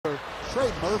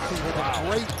Trey Murphy with a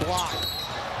great block.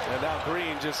 And now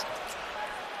Green just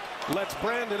lets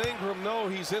Brandon Ingram know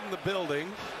he's in the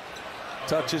building.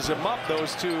 Touches him up.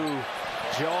 Those two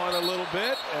jawing a little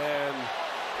bit, and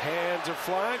hands are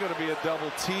flying. Going to be a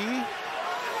double T.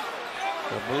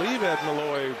 I believe Ed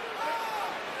Malloy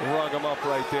rung him up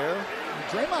right there.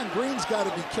 Draymond Green's got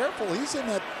to be careful. He's in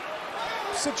that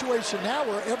situation now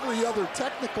where every other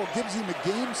technical gives him a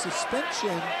game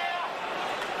suspension.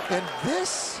 And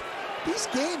these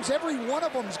games, every one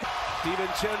of them's...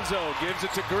 DiVincenzo gives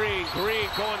it to Green. Green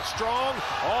going strong.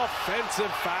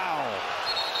 Offensive foul.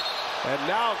 And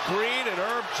now Green and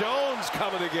Herb Jones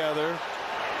coming together.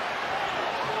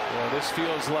 Well, this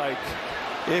feels like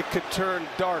it could turn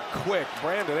dark quick.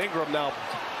 Brandon Ingram now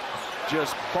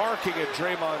just barking at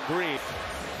Draymond Green.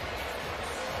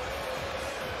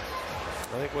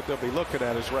 I think what they'll be looking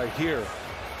at is right here.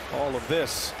 All of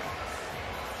this.